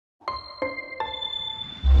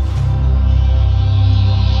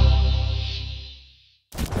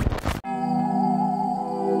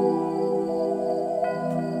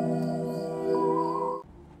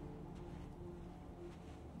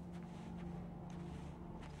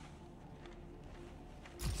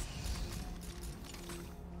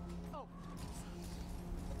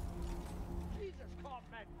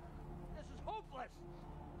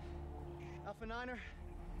Niner,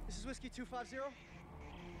 this is Whiskey 250.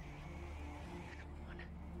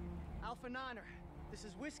 Alpha Niner, this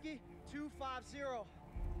is Whiskey 250.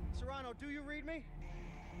 Serrano, do you read me?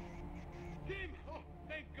 Tim! Oh,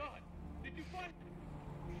 thank God! Did you find it?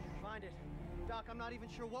 Find it. Doc, I'm not even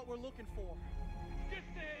sure what we're looking for. Just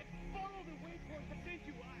follow the waypoint that sent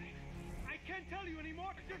you. I can't tell you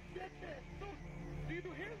anymore. Just get there. Do you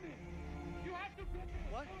hear me? You have to get there.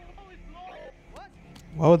 What? Oh, it's long. What?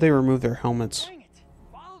 Why would they remove their helmets Dang it.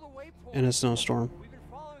 Follow the waypoint. in a snowstorm? We've been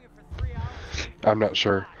following it for 3 hours. I'm not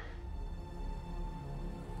sure.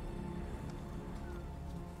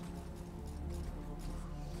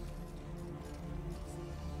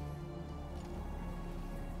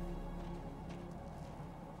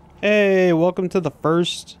 Hey, welcome to the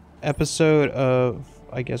first episode of,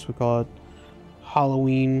 I guess we call it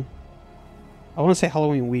Halloween. I want to say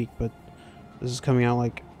Halloween week, but this is coming out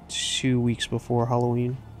like 2 weeks before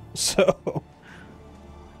Halloween. So,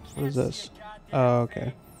 what is this? Oh,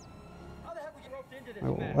 okay.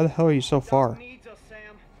 Why the hell are you so far?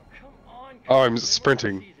 Oh, I'm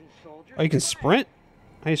sprinting. Oh, you can sprint?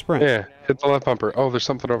 How do you sprint? Yeah, hit the left bumper. Oh, there's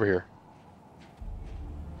something over here.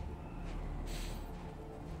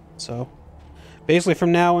 So, basically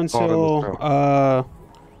from now until,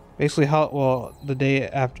 basically the day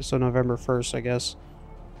after, so November 1st, I guess,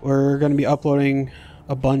 we're going to be uploading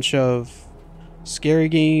a bunch of scary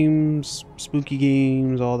games, spooky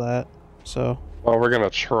games, all that, so. Well, we're going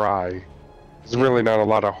to try. There's really not a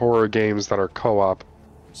lot of horror games that are co-op.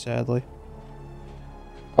 Sadly.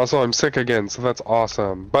 Also, I'm sick again, so that's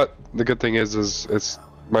awesome. But the good thing is it's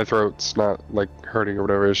my throat's not, like, hurting or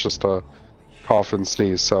whatever. It's just a cough and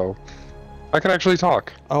sneeze, so I can actually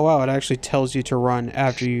talk. Oh wow, it actually tells you to run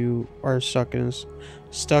after you are stuck in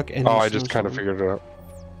Oh, I just kind of figured it out.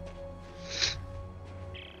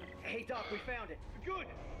 Hey, Doc, we found it. Good.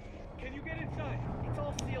 Can you get inside? It's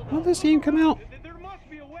all sealed How up. did this game come out? There must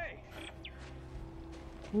be a way.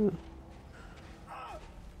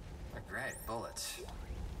 Great, bullets.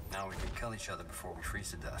 Now we can kill each other before we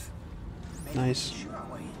freeze to death. Nice.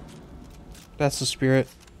 That's the spirit.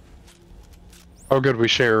 Oh, good, we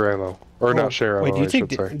share ammo. Or not share ammo, Wait, do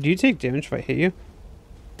you take damage if I hit you?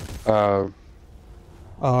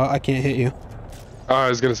 I can't hit you. I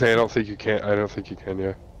was gonna say, I don't think you can,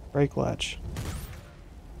 yeah. Brake latch.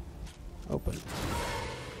 Open.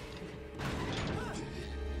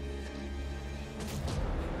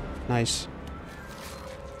 Nice.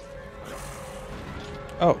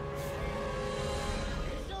 Oh.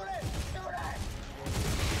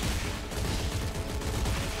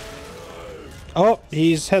 Oh,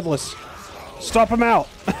 he's headless. Stop him out.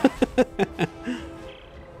 Found a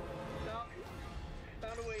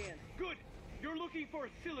way in. Good. You're looking for a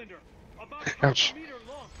cylinder about Ouch. half a meter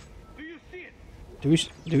long. Do you see it?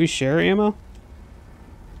 Do we share ammo?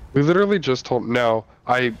 We literally just told, no,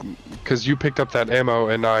 because you picked up that ammo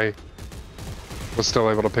and I was still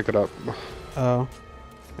able to pick it up. Oh.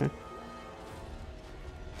 Okay.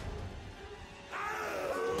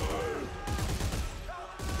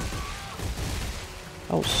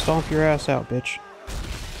 I'll stomp your ass out, bitch.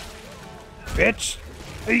 Bitch!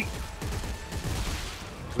 Hey! I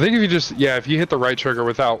think if you just, if you hit the right trigger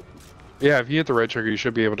without, if you hit the right trigger, you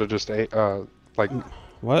should be able to just, like...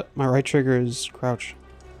 What? My right trigger is crouch.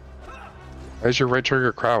 Why is your right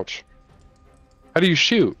trigger crouch? How do you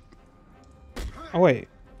shoot? Oh, wait.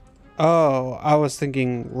 Oh, I was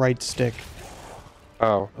thinking right stick.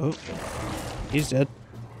 Oh. Oh. He's dead.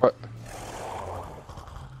 What?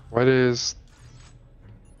 What is...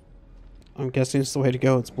 I'm guessing it's the way to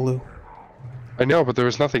go. It's blue. I know, but there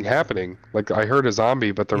was nothing happening. Like, I heard a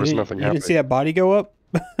zombie, but there was nothing happening. You didn't see that body go up?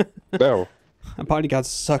 No. That body got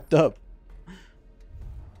sucked up.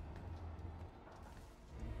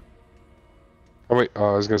 Oh, wait.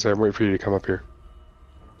 I was gonna say, I'm waiting for you to come up here.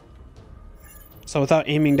 So without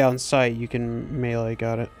aiming down sight, you can melee.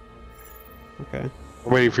 Got it. Okay.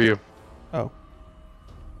 I'm waiting for you. Oh.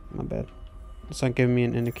 My bad. It's not giving me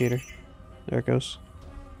an indicator. There it goes.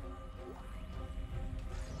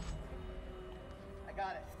 I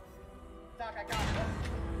got it. Doc, I got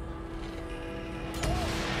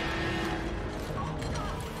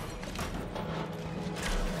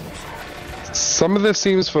it. Some of this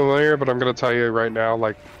seems familiar, but I'm gonna tell you right now,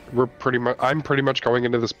 like, I'm pretty much going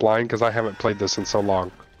into this blind because I haven't played this in so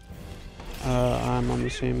long. I'm on the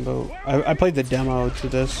same boat. I played the demo to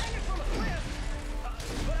this.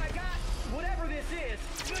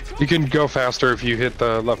 You can go faster if you hit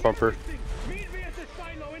the left bumper. Meet me at the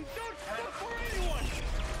silo and don't look for anyone.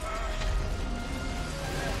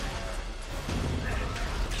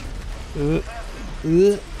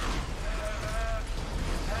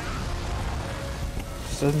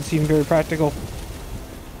 doesn't seem very practical.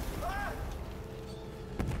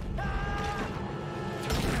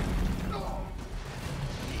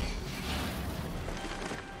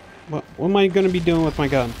 What am I going to be doing with my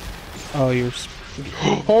gun? Oh, you're...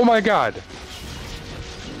 Oh my god!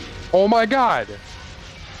 Oh my god!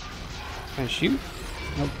 Can I shoot?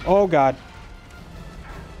 Nope. Oh god.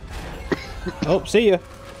 Oh, see ya.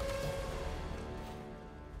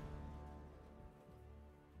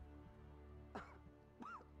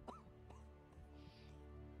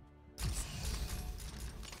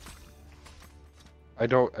 I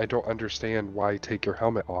don't understand why take your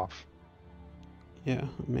helmet off. Yeah,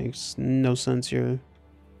 it makes no sense here.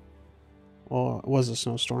 Well, it was a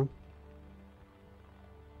snowstorm.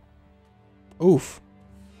 Oof.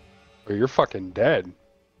 Or you're fucking dead.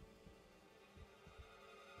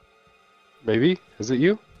 Maybe? Is it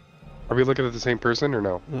you? Are we looking at the same person or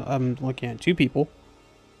no? I'm looking at two people.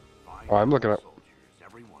 Oh, I'm looking at...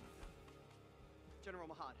 General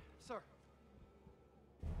Mahad, sir.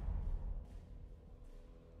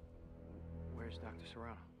 Where's Dr.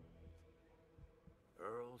 Serrano?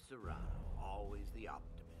 Earl Serrano, always the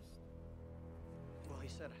optimist. Well, he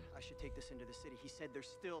said I should take this into the city. He said there's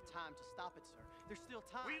still time to stop it, sir. There's still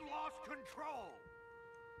time. We lost control!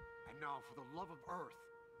 And now, for the love of Earth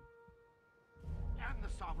and the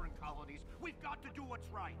sovereign colonies, we've got to do what's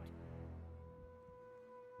right.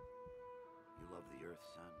 You love the Earth,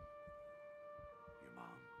 son? Your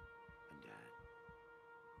mom and dad?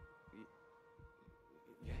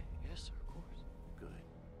 Yes, sir, of course. Good.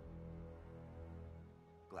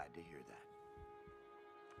 Glad to hear that.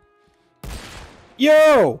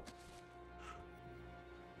 Yo!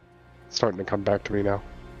 It's starting to come back to me now.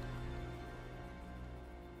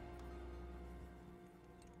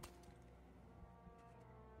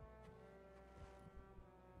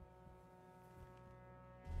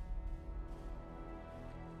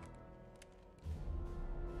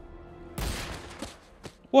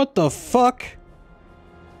 What the fuck?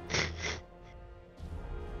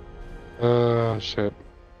 Oh, shit.